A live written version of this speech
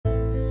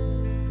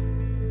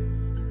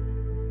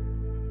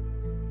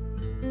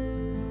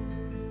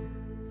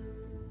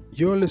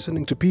You're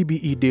listening to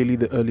PBE Daily,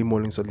 the early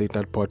mornings and late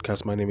night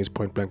podcast. My name is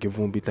Point Blank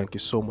Ivumbi. Thank you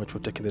so much for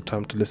taking the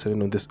time to listen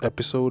in on this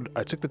episode.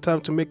 I took the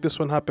time to make this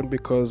one happen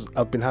because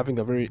I've been having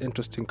a very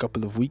interesting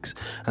couple of weeks,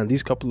 and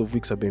these couple of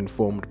weeks have been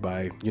informed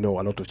by, a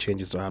lot of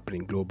changes that are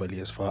happening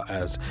globally as far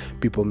as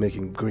people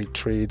making great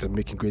trades and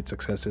making great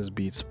successes,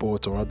 be it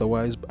sports or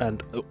otherwise.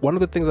 And one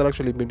of the things that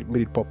actually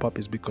made it pop up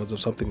is because of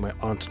something my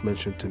aunt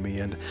mentioned to me,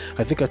 and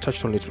I think I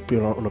touched on it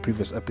on a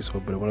previous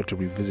episode, but I wanted to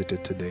revisit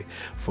it today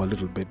for a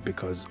little bit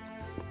because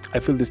I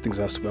feel these things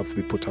have to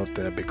be put out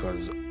there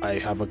because I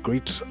have a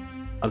great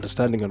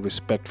understanding and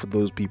respect for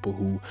those people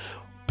who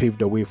paved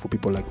the way for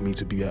people like me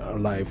to be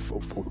alive,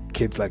 for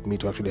kids like me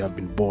to actually have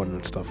been born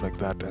and stuff like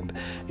that. And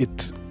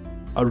it's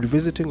a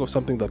revisiting of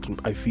something that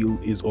I feel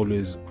is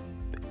always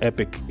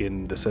epic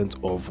in the sense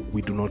of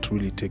we do not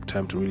really take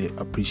time to really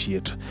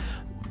appreciate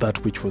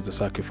that which was the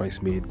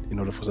sacrifice made in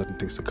order for certain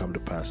things to come to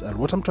pass. And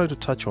what I'm trying to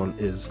touch on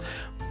is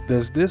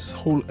there's this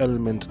whole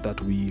element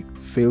that we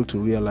fail to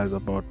realize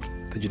about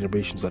the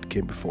generations that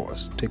came before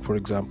us. Take, for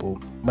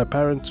example, my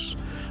parents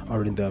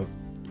are in their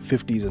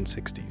 50s and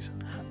 60s,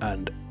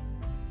 and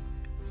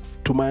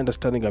to my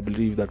understanding, I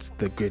believe that's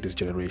the greatest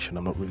generation.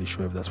 I'm not really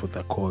sure if that's what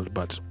they're called,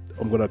 but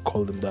I'm going to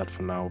call them that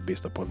for now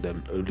based upon the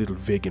little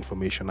vague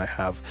information I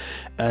have.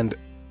 And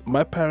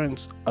my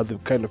parents are the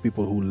kind of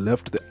people who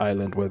left the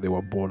island where they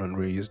were born and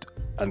raised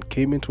and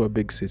came into a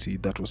big city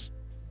that was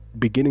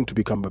beginning to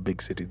become a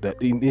big city.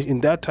 That in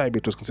that time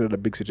it was considered a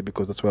big city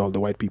because that's where all the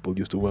white people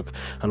used to work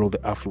and all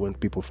the affluent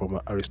people from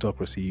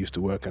aristocracy used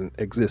to work and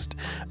exist.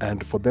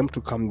 And for them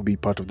to come be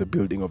part of the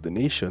building of the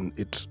nation,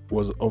 it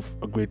was of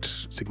a great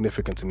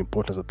significance and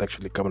importance that they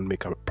actually come and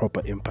make a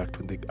proper impact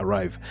when they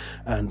arrive.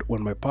 And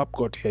when my pop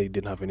got here, he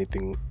didn't have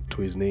anything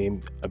to his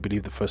name. I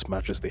believe the first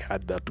mattress they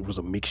had, that was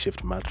a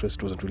makeshift mattress.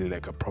 It wasn't really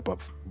like a proper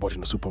bought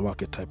in a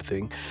supermarket type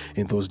thing.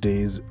 In those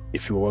days,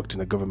 if you worked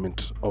in a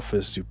government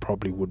office, you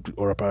probably would,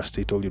 or a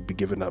parastatal, you'd be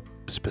given a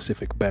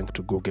specific bank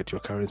to go get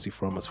your currency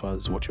from as far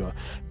as what your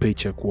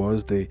paycheck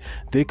was. They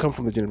come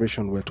from the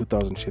generation where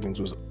 2,000 shillings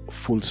was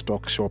full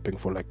stock shopping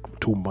for like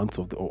 2 months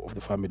of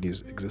the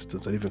family's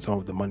existence, and even some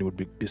of the money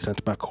would be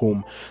sent back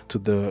home to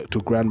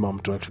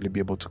grandmom to actually be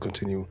able to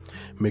continue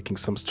making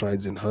some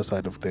strides in her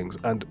side of things.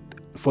 And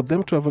for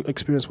them to have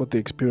experienced what they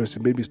experienced,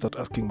 it made me start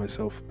asking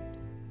myself,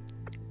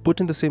 put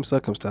in the same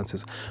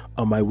circumstances,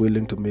 am I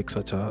willing to make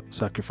such a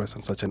sacrifice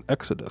and such an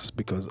exodus?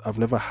 Because I've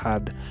never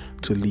had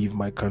to leave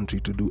my country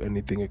to do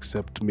anything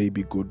except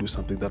maybe go do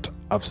something that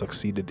I've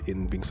succeeded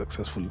in being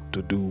successful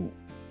to do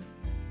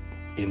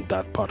in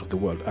that part of the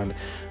world. And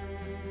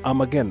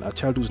I'm, again, a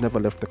child who's never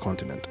left the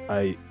continent.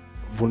 I've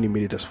only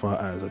made it as far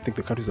as, I think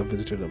the countries I've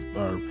visited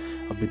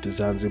I've been to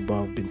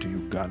Zanzibar, I've been to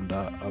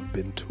Uganda, I've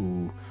been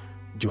to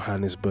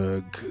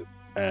Johannesburg,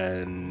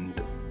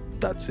 and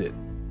that's it.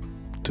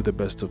 To the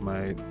best of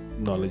my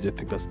knowledge, I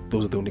think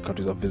those are the only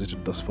countries I've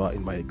visited thus far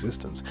in my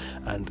existence.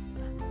 And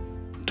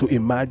to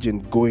imagine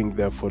going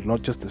there for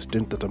not just the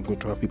stint that I'm going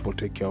to have people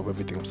take care of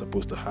everything I'm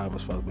supposed to have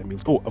as far as my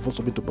meals. Oh, I've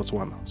also been to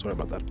Botswana. Sorry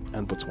about that.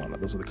 And Botswana.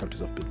 Those are the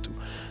countries I've been to.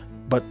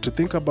 But to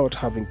think about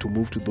having to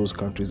move to those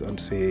countries and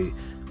say,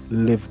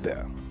 live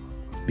there,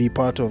 be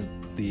part of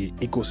the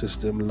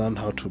ecosystem, learn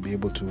how to be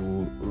able to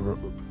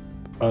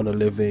earn a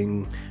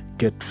living,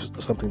 get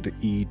something to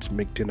eat,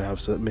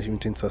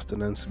 maintain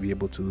sustenance, be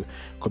able to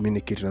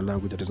communicate in a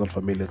language that is not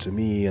familiar to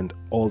me, and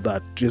all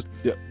that. Just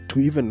to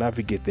even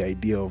navigate the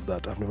idea of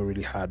that, I've never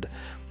really had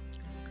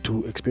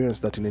to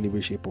experience that in any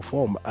way, shape or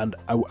form. And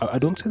I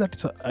don't say that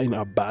it's in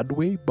a bad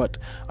way, but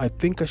I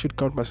think I should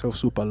count myself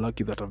super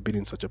lucky that I've been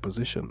in such a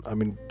position. I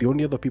mean, the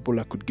only other people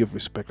I could give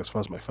respect as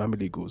far as my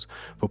family goes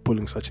for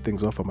pulling such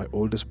things off are my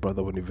oldest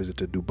brother when he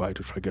visited Dubai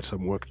to try to get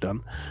some work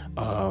done,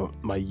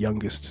 my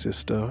youngest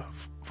sister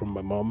from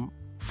my mom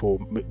for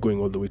going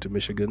all the way to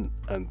Michigan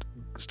and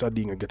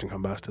studying and getting her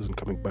master's and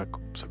coming back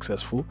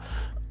successful,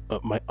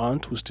 my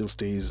aunt who still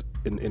stays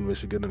in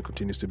Michigan and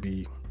continues to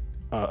be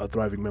a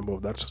thriving member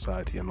of that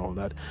society and all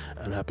that,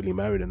 and happily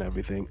married and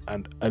everything.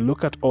 And I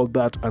look at all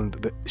that,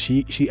 and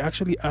she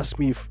actually asked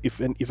me if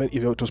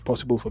it was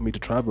possible for me to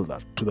travel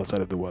to that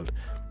side of the world.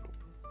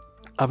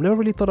 I've never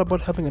really thought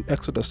about having an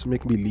exodus to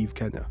make me leave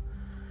Kenya.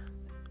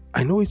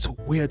 I know it's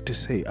weird to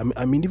say.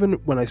 I mean, even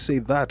when I say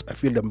that, I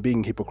feel I'm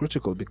being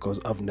hypocritical because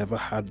I've never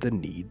had the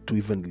need to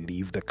even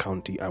leave the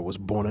county I was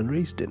born and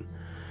raised in.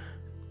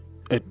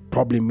 It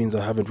probably means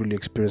I haven't really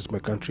experienced my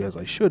country as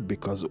I should,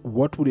 because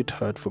what would it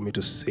hurt for me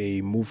to say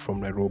move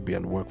from Nairobi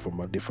and work from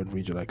a different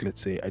region? Like, let's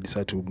say I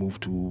decide to move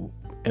to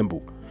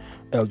Embu,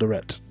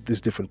 Eldoret, these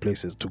different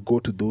places, to go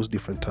to those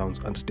different towns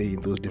and stay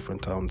in those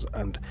different towns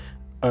and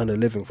earn a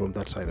living from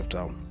that side of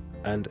town.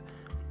 And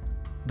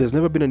there's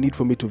never been a need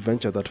for me to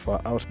venture that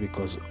far out,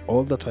 because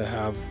all that I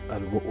have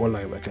and all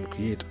I can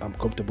create, I'm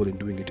comfortable in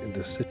doing it in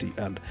this city,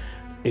 and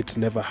it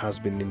never has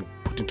been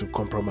put into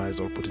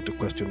compromise or put into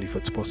question if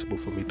it's possible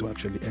for me to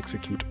actually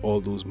execute all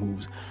those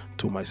moves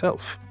to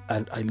myself.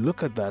 And I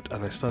look at that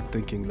and I start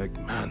thinking, like,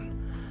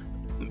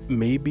 man,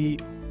 maybe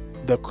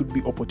there could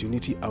be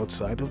opportunity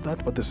outside of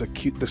that, but the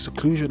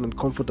seclusion and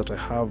comfort that I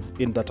have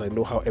in that I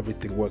know how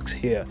everything works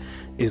here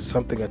is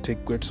something I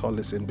take great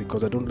solace in,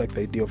 because I don't like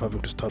the idea of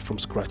having to start from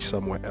scratch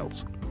somewhere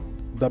else.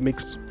 That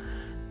makes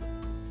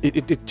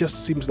it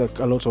just seems like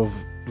a lot of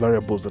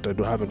variables that I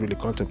haven't really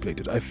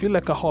contemplated. I feel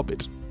like a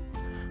hobbit.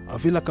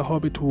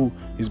 Who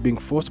is being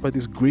forced by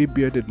this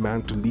grey-bearded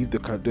man to leave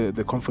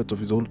the comfort of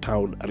his own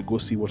town and go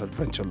see what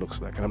adventure looks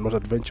like. And I'm not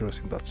adventurous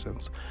in that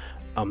sense.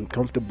 I'm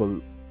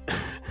comfortable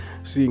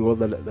seeing all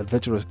the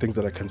adventurous things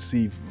that I can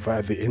see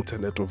via the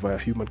internet or via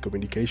human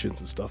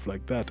communications and stuff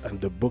like that, and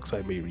the books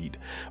I may read.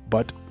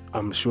 But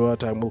I'm sure a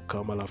time will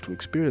come I'll have to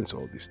experience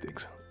all these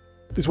things.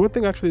 There's one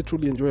thing I actually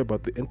truly enjoy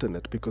about the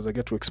internet, because I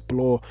get to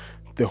explore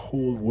the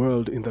whole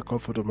world in the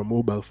comfort of my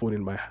mobile phone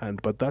in my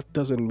hand, but that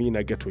doesn't mean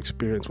I get to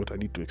experience what I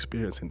need to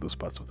experience in those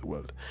parts of the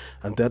world.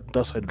 And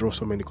thus I draw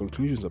so many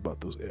conclusions about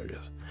those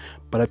areas.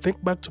 But I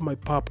think back to my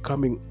pop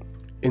coming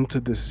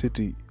into this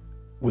city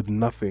with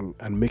nothing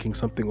and making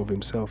something of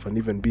himself, and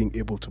even being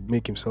able to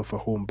make himself a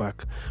home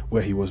back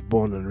where he was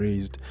born and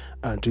raised,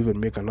 and to even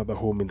make another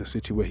home in the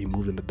city where he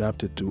moved and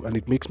adapted to. And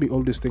it makes me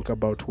always think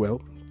about,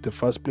 well, the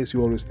first place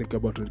you always think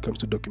about when it comes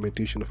to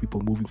documentation of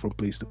people moving from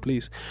place to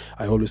place,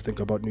 I always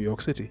think about New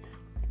York City.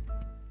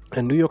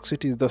 And New York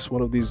City is just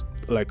one of these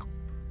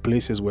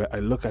places where I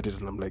look at it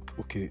and I'm like,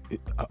 okay,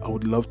 I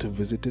would love to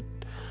visit it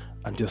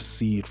and just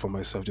see it for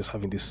myself, just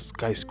having these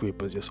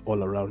skyscrapers just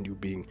all around you,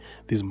 being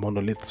these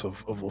monoliths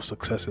of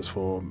successes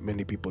for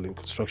many people in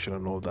construction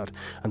and all that,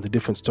 and the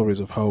different stories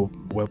of how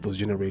wealth was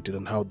generated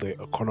and how the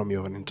economy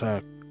of an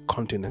entire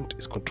continent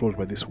is controlled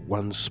by this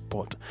one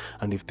spot.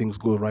 And if things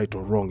go right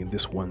or wrong in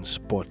this one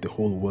spot, the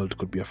whole world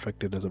could be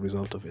affected as a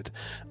result of it.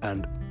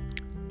 And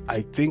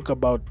I think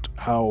about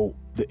how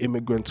the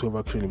immigrants who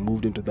have actually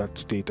moved into that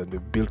state and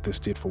they've built the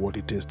state for what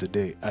it is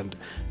today. And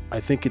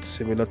I think it's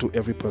similar to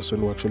every person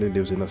who actually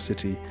lives in a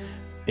city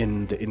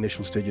in the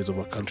initial stages of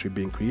a country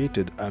being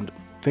created. And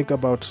think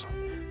about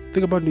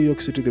New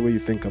York City the way you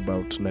think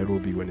about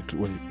Nairobi when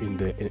in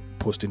the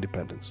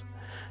post-independence.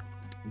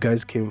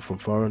 Guys came from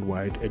far and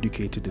wide,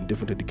 educated in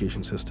different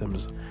education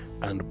systems,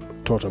 and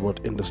taught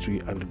about industry,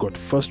 and got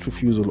first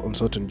refusal on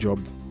certain job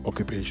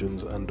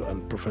occupations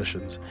and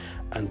professions.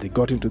 And they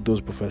got into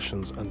those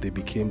professions and they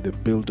became the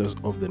builders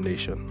of the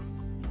nation.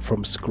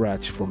 From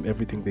scratch, from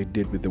everything they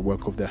did with the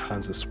work of their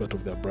hands, the sweat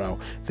of their brow,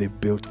 they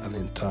built an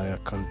entire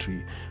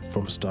country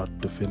from start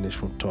to finish,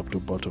 from top to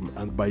bottom.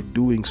 And by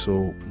doing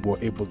so, were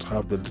able to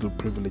have the little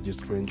privileges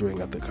that we're enjoying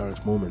at the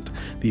current moment.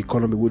 The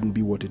economy wouldn't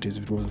be what it is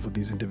if it wasn't for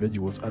these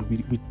individuals. And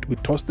we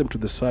toss them to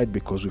the side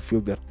because we feel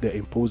that they're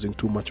imposing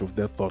too much of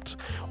their thoughts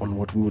on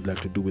what we would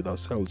like to do with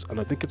ourselves. And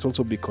I think it's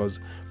also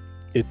because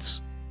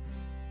it's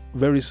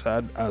very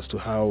sad as to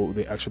how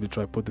they actually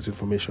try to put this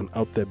information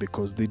out there,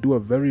 because they do a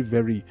very,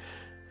 very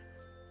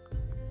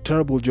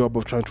terrible job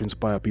of trying to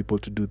inspire people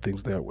to do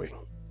things their way.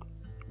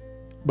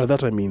 By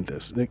that I mean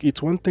this.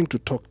 It's one thing to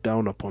talk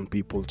down upon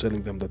people,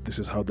 telling them that this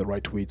is how the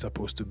right way it's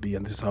supposed to be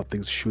and this is how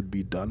things should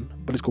be done.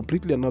 But it's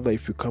completely another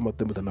if you come at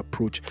them with an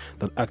approach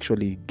that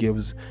actually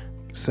gives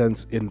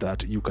sense, in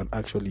that you can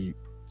actually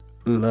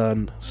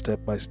learn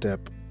step by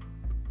step.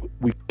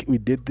 We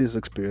did these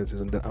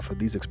experiences, and then after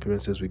these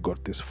experiences we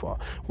got this far.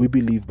 We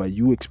believe by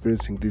you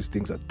experiencing these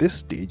things at this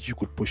stage, you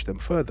could push them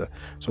further.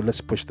 So let's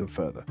push them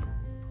further.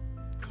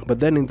 But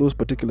then in those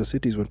particular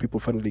cities, when people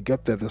finally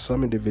get there, there's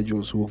some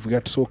individuals who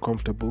get so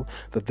comfortable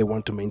that they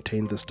want to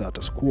maintain the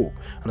status quo.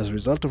 And as a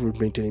result of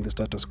maintaining the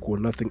status quo,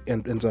 nothing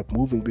ends up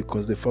moving,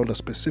 because they found a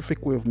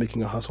specific way of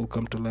making a hustle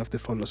come to life. They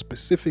found a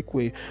specific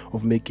way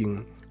of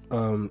making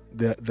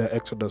their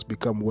exodus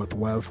become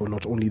worthwhile for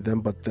not only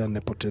them, but their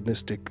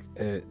nepotistic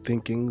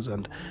thinkings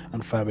and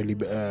family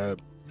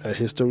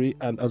history.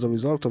 And as a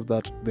result of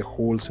that, the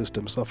whole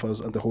system suffers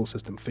and the whole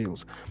system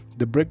fails.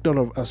 The breakdown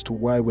of as to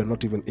why we're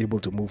not even able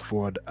to move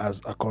forward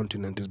as a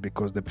continent is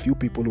because the few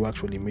people who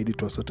actually made it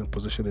to a certain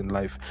position in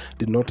life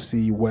did not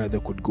see where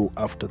they could go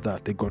after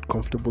that. They got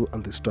comfortable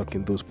and they stuck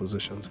in those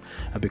positions,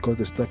 and because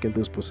they stuck in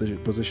those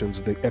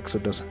positions, the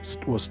exodus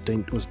was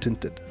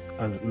tinted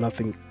and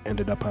nothing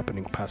ended up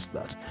happening past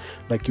that.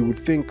 Like you would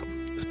think,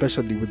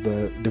 especially with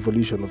the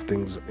devolution of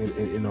things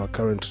in our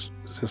current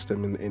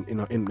system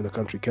in the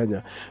country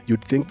Kenya,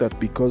 you'd think that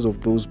because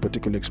of those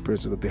particular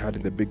experiences that they had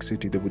in the big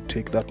city, they would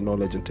take that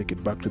knowledge and take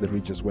it back to the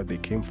regions where they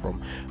came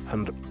from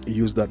and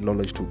use that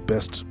knowledge to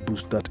best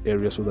boost that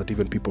area, so that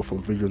even people from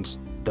regions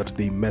that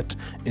they met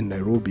in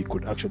Nairobi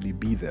could actually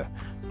be there.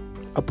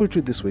 I'll put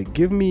it this way: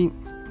 give me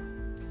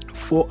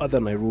 4 other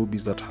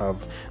Nairobis that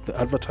have the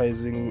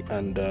advertising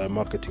and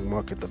marketing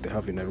market that they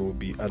have in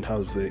Nairobi, and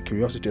have the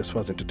curiosity as far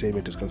as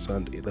entertainment is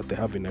concerned that they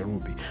have in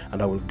Nairobi,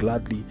 and I will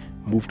gladly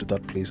move to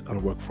that place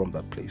and work from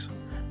that place.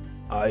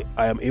 I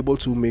am able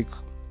to make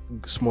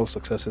small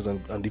successes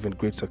and even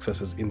great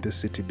successes in this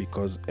city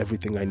because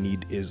everything I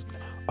need is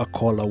a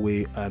call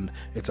away and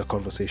it's a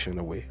conversation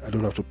away. I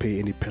don't have to pay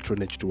any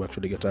patronage to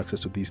actually get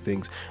access to these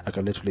things. I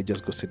can literally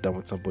just go sit down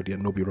with somebody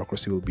and no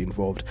bureaucracy will be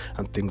involved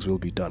and things will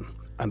be done.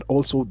 And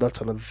also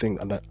that's another thing,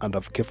 and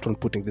I've kept on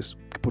putting this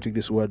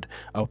word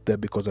out there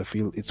because I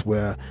feel it's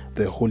where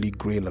the holy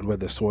grail and where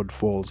the sword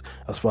falls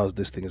as far as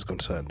this thing is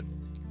concerned.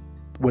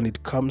 When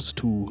it comes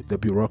to the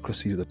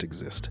bureaucracies that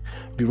exist,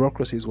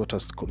 bureaucracy is what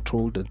has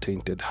controlled and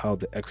tainted how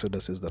the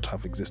exoduses that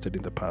have existed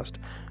in the past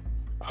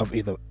have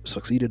either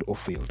succeeded or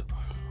failed.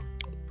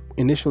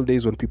 Initial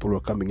days when people were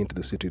coming into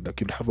the city,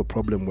 like, you'd have a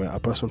problem where a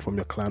person from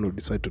your clan would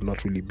decide to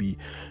not really be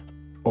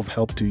of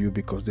help to you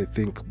because they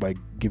think by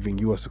giving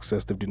you a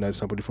success they've denied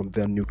somebody from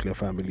their nuclear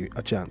family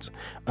a chance.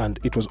 And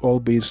it was all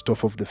based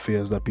off of the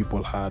fears that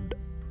people had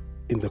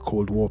in the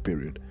Cold War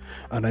period.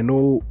 And I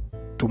know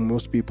to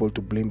most people,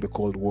 to blame the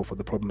Cold War for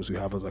the problems we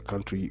have as a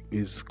country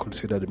is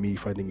considered me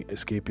finding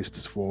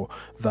escapists for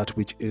that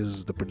which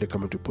is the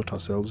predicament we put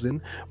ourselves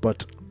in.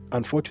 But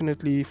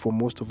unfortunately, for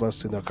most of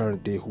us in the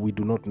current day, we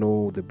do not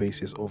know the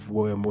basis of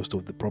where most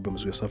of the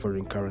problems we're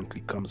suffering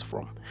currently comes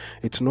from.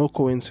 It's no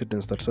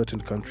coincidence that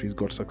certain countries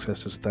got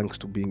successes thanks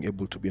to being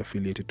able to be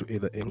affiliated to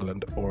either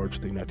England or to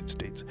the United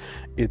States.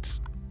 It's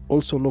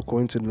also no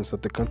coincidence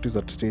that the countries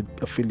that stayed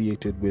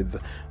affiliated with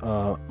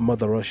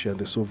Mother Russia and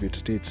the Soviet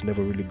states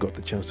never really got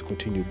the chance to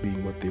continue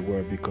being what they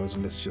were because,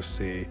 let's just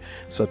say,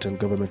 certain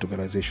government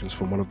organizations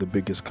from one of the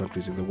biggest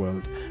countries in the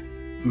world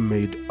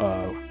made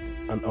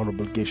an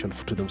obligation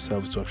to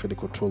themselves to actually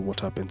control what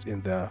happens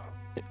in their,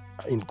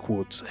 in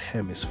quotes,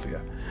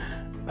 hemisphere.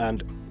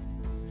 And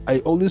I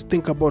always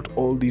think about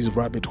all these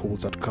rabbit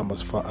holes that come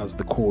as far as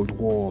the Cold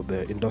War,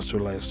 the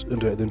industrialist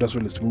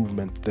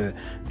movement, the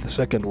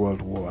Second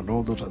World War, and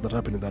all those that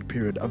happened in that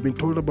period. I've been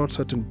told about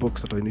certain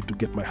books that I need to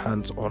get my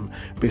hands on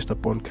based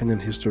upon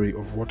Kenyan history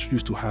of what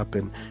used to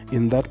happen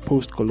in that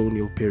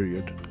post-colonial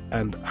period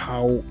and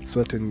how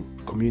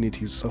certain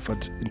communities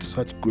suffered in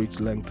such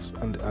great lengths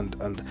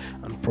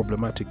and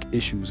problematic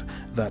issues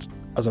that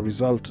as a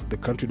result the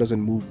country doesn't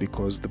move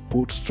because the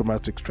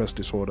post-traumatic stress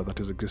disorder that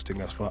is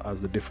existing as far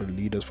as the different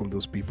leaders from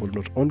those people,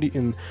 not only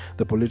in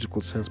the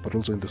political sense but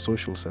also in the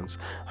social sense,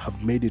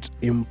 have made it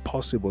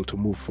impossible to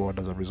move forward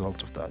as a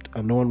result of that.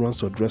 And no one wants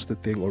to address the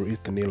thing or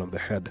hit the nail on the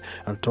head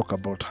and talk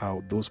about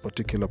how those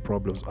particular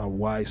problems are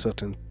why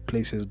certain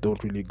places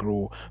don't really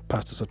grow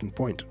past a certain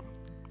point.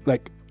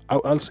 Like,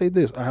 I'll say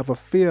this, I have a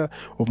fear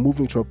of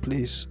moving to a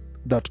place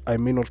that I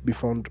may not be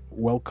found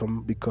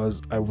welcome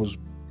because I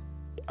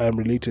am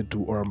related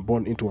to or I'm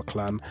born into a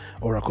clan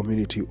or a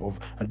community of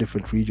a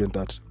different region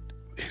that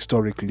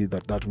historically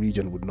that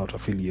region would not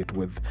affiliate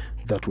with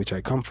that which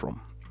I come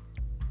from.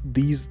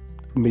 These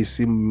may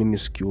seem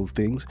minuscule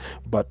things,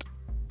 but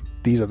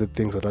these are the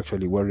things that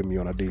actually worry me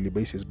on a daily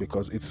basis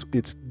because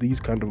it's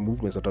these kind of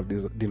movements that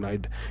have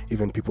denied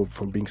even people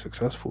from being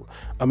successful.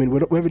 I mean,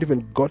 we haven't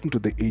even gotten to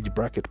the age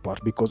bracket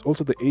part because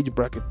also the age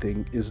bracket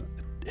thing is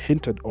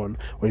hinted on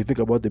when you think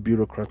about the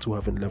bureaucrats who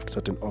haven't left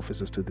certain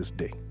offices to this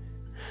day.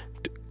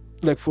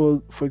 Like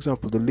for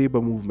example, the labor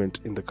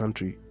movement in the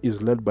country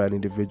is led by an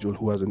individual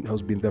who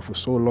has been there for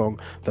so long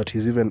that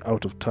he's even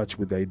out of touch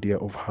with the idea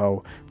of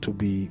how to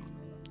be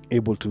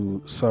able to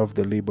serve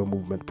the labor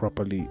movement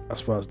properly as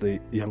far as the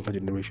younger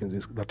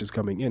generations that is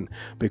coming in,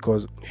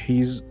 because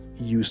he's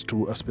used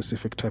to a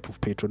specific type of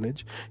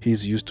patronage,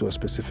 he's used to a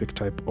specific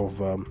type of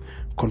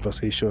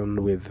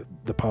conversation with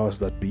the powers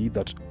that be,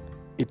 that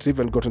it's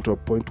even gotten to a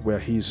point where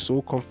he's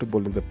so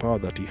comfortable in the power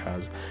that he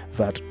has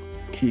that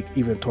he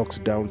even talks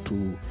down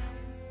to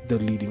the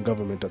leading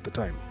government at the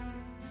time.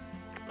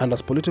 And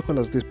as political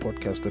as this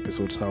podcast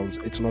episode sounds,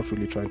 it's not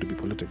really trying to be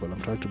political. I'm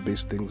trying to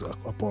base things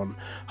upon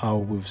how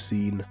we've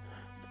seen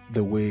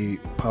the way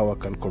power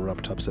can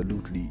corrupt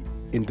absolutely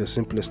in the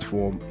simplest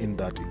form, in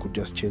that it could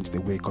just change the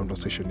way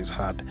conversation is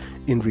had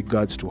in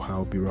regards to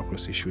how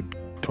bureaucracy should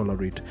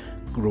tolerate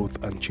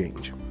growth and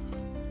change.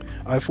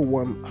 I, for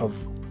one, have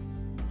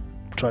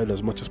tried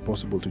as much as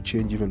possible to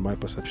change even my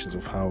perceptions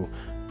of how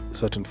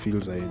certain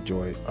fields I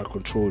enjoy are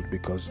controlled,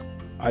 because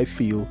I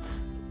feel,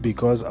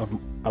 because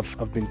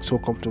I've been so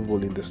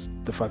comfortable in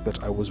the fact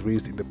that I was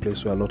raised in the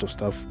place where a lot of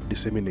stuff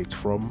disseminates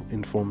from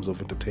in forms of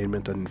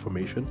entertainment and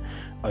information,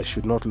 I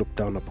should not look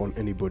down upon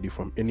anybody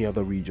from any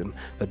other region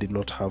that did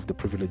not have the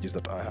privileges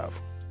that I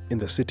have. In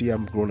the city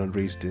I'm grown and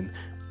raised in,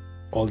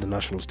 all the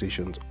national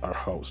stations are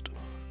housed.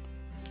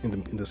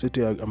 In the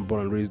city I'm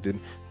born and raised in,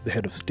 the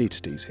head of state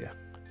stays here.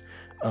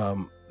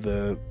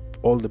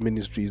 All the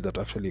ministries that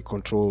actually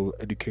control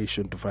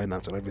education to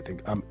finance and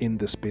everything, I'm in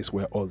the space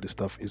where all this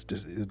stuff is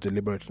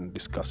deliberated and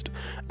discussed.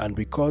 And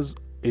because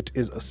it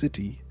is a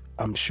city,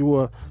 I'm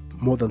sure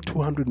more than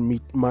 200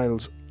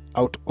 miles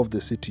out of the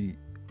city,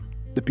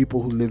 the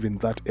people who live in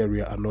that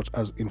area are not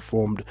as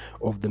informed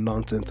of the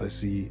nonsense I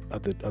see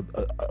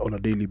on a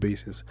daily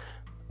basis,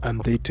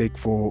 and they take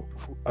for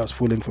as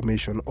full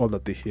information all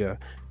that they hear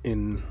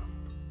in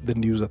the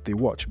news that they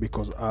watch,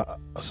 because a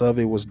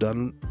survey was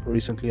done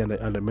recently, and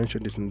I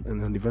mentioned it in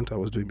an event I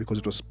was doing, because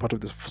it was part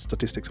of the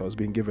statistics I was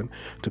being given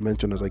to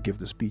mention as I give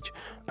the speech.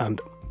 And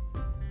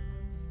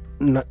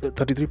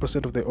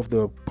 33% of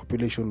the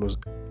population was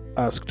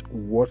asked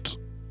what,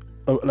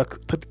 like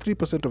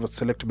 33% of the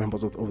select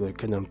members of the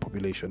Kenyan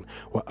population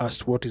were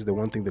asked what is the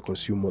one thing they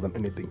consume more than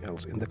anything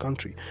else in the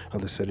country,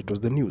 and they said it was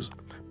the news.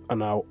 And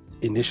now,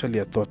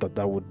 initially I thought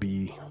that would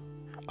be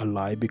a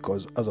lie,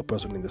 because as a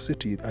person in the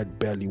city, I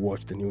barely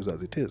watch the news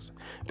as it is,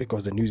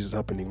 because the news is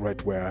happening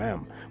right where I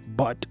am.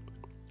 But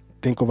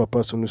think of a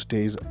person who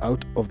stays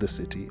out of the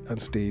city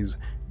and stays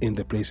in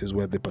the places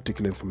where the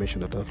particular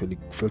information that actually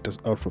filters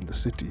out from the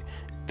city,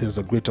 there's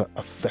a greater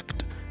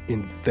effect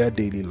in their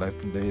daily life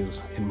than there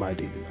is in my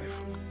daily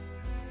life.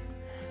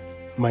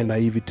 My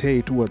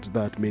naivete towards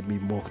that made me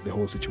mock the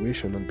whole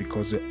situation, and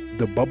because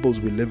the bubbles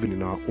we live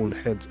in our own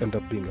heads end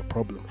up being a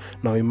problem.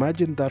 Now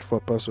imagine that for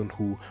a person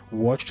who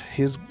watched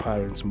his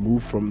parents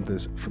move from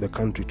the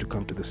country to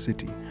come to the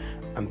city,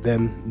 and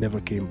then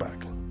never came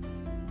back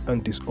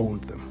and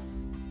disowned them.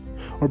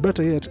 Or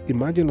better yet,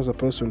 imagine as a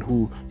person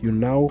who you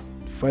now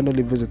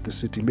finally visit the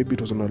city. Maybe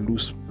it was on a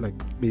loose, like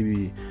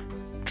maybe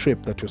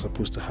trip that was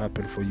supposed to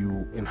happen for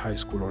you in high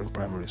school or in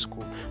primary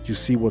school. You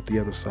see what the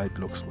other side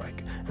looks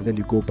like, and then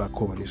you go back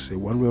home and you say,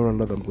 one way or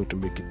another, I'm going to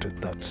make it to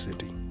that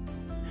city.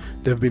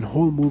 There have been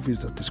whole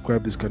movies that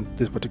describe this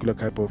particular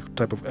type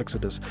of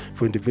exodus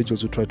for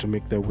individuals who try to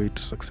make their way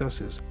to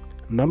successes.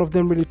 None of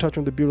them really touch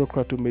on the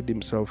bureaucrat who made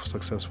himself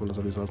successful as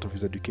a result of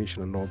his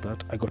education and all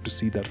that. I got to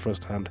see that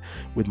firsthand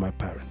with my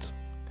parents.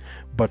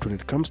 But when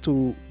it comes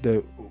to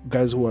the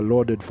guys who are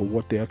lauded for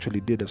what they actually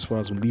did as far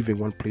as leaving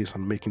one place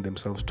and making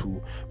themselves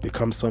to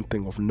become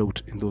something of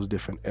note in those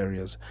different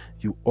areas,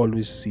 you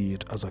always see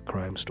it as a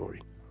crime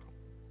story.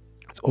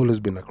 It's always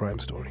been a crime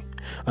story.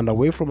 And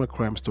away from a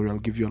crime story, I'll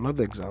give you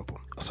another example.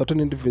 A certain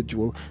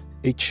individual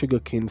ate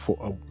sugarcane for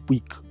a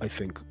week, I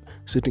think,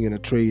 sitting in a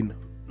train,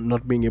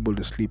 not being able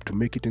to sleep, to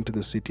make it into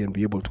the city and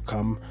be able to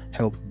come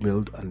help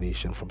build a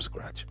nation from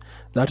scratch.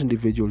 That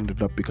individual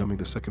ended up becoming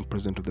the second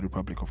president of the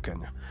Republic of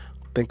Kenya.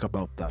 Think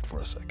about that for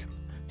a second.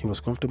 He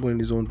was comfortable in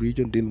his own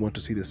region, didn't want to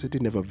see the city,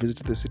 never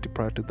visited the city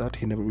prior to that.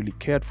 He never really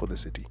cared for the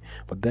city.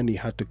 But then he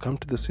had to come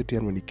to the city,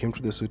 and when he came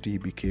to the city, he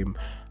became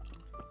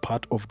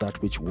part of that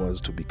which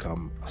was to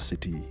become a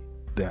city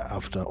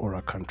thereafter, or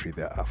a country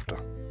thereafter.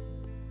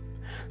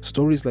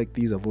 Stories like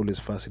these have always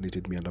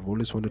fascinated me, and I've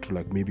always wanted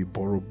to maybe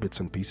borrow bits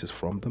and pieces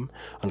from them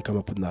and come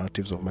up with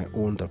narratives of my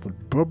own that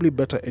would probably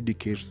better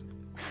educate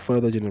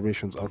further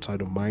generations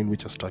outside of mine,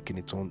 which are stuck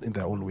in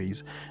their own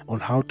ways, on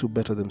how to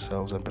better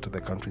themselves and better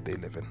the country they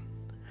live in.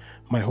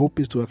 My hope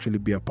is to actually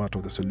be a part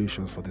of the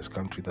solutions for this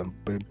country than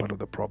being part of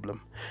the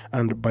problem.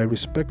 And by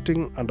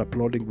respecting and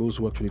applauding those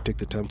who actually take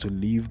the time to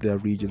leave their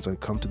regions and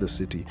come to the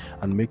city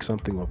and make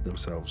something of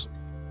themselves,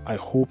 I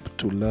hope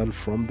to learn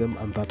from them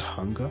and that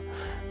hunger,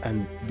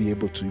 and be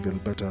able to even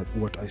better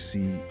what I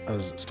see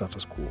as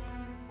status quo.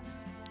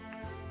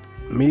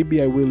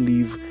 Maybe I will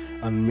leave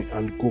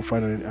and go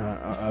find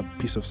a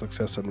piece of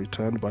success and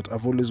return, but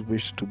I've always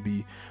wished to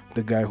be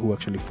the guy who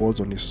actually falls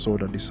on his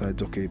sword and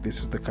decides, okay,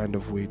 this is the kind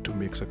of way to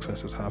make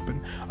successes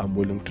happen. I'm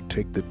willing to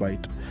take the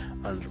bite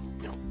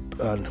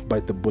and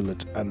bite the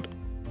bullet and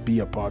be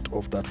a part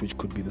of that which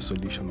could be the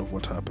solution of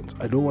what happens.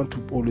 I don't want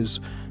to always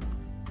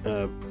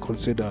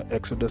consider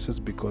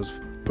exoduses, because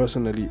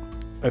personally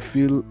I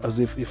feel as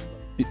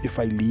if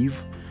I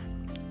leave,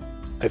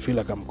 I feel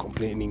like I'm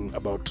complaining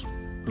about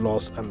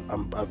loss,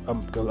 and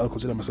I'll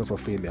consider myself a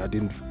failure. I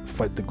didn't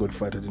fight the good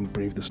fight, I didn't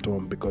brave the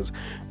storm, because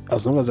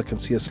as long as I can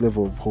see a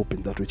sliver of hope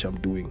in that which I'm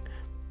doing,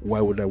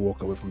 why would I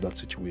walk away from that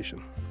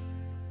situation?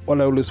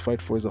 All I always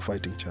fight for is a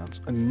fighting chance,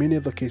 and in many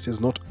other cases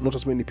not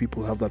as many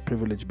people have that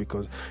privilege,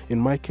 because in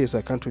my case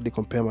I can't really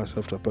compare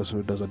myself to a person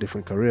who does a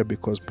different career,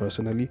 because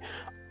personally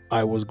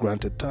I was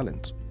granted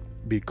talent.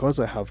 Because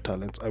I have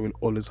talents, I will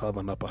always have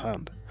an upper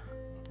hand.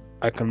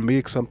 I can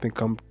make something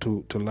come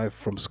to life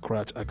from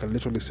scratch. I can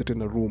literally sit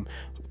in a room,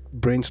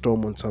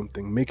 brainstorm on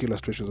something, make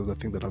illustrations of the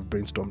thing that I've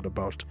brainstormed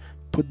about,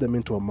 put them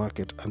into a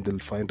market, and they'll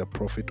find a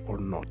profit or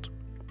not.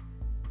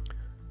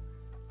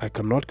 I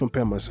cannot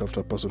compare myself to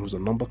a person who's a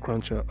number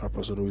cruncher, a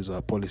person who is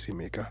a policy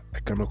maker. I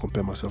cannot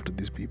compare myself to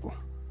these people.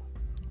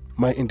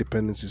 My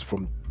independence is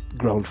from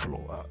ground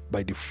floor.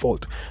 By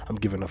default, I'm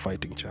given a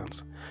fighting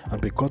chance,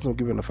 and because I'm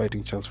given a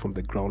fighting chance from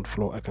the ground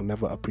floor, I can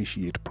never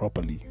appreciate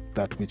properly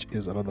that which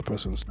is another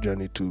person's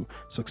journey to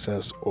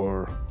success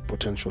or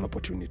potential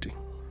opportunity.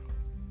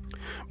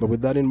 But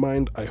with that in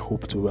mind, I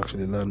hope to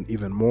actually learn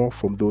even more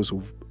from those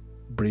who've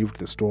braved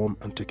the storm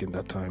and taken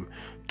that time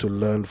to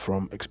learn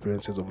from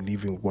experiences of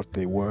leaving what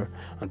they were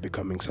and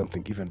becoming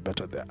something even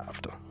better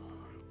thereafter.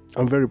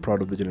 I'm very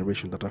proud of the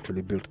generation that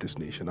actually built this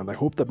nation, and I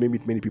hope that maybe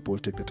many people will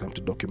take the time to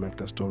document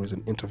their stories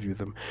and interview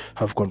them,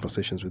 have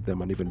conversations with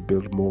them, and even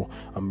build more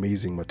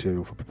amazing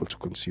material for people to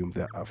consume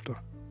thereafter.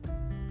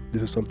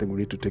 This is something we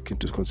need to take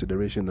into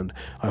consideration, and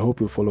I hope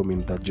you'll follow me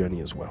in that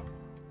journey as well.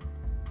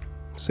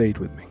 Say it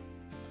with me.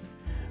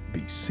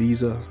 Be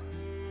Caesar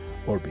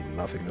or be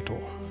nothing at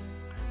all.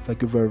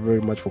 Thank you very,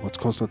 very much for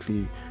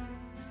constantly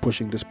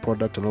pushing this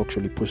product and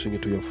actually pushing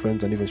it to your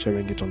friends and even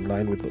sharing it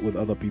online with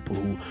other people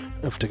who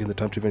have taken the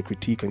time to even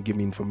critique and give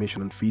me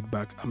information and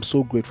feedback. I'm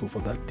so grateful for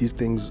that. These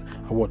things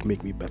are what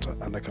make me better,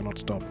 and I cannot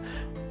stop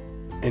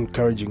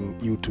encouraging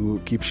you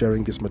to keep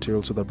sharing this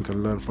material so that we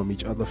can learn from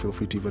each other. Feel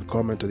free to even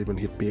comment and even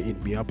hit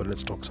me up, and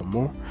let's talk some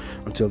more.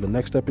 Until the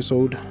next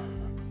episode,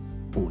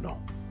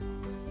 uno.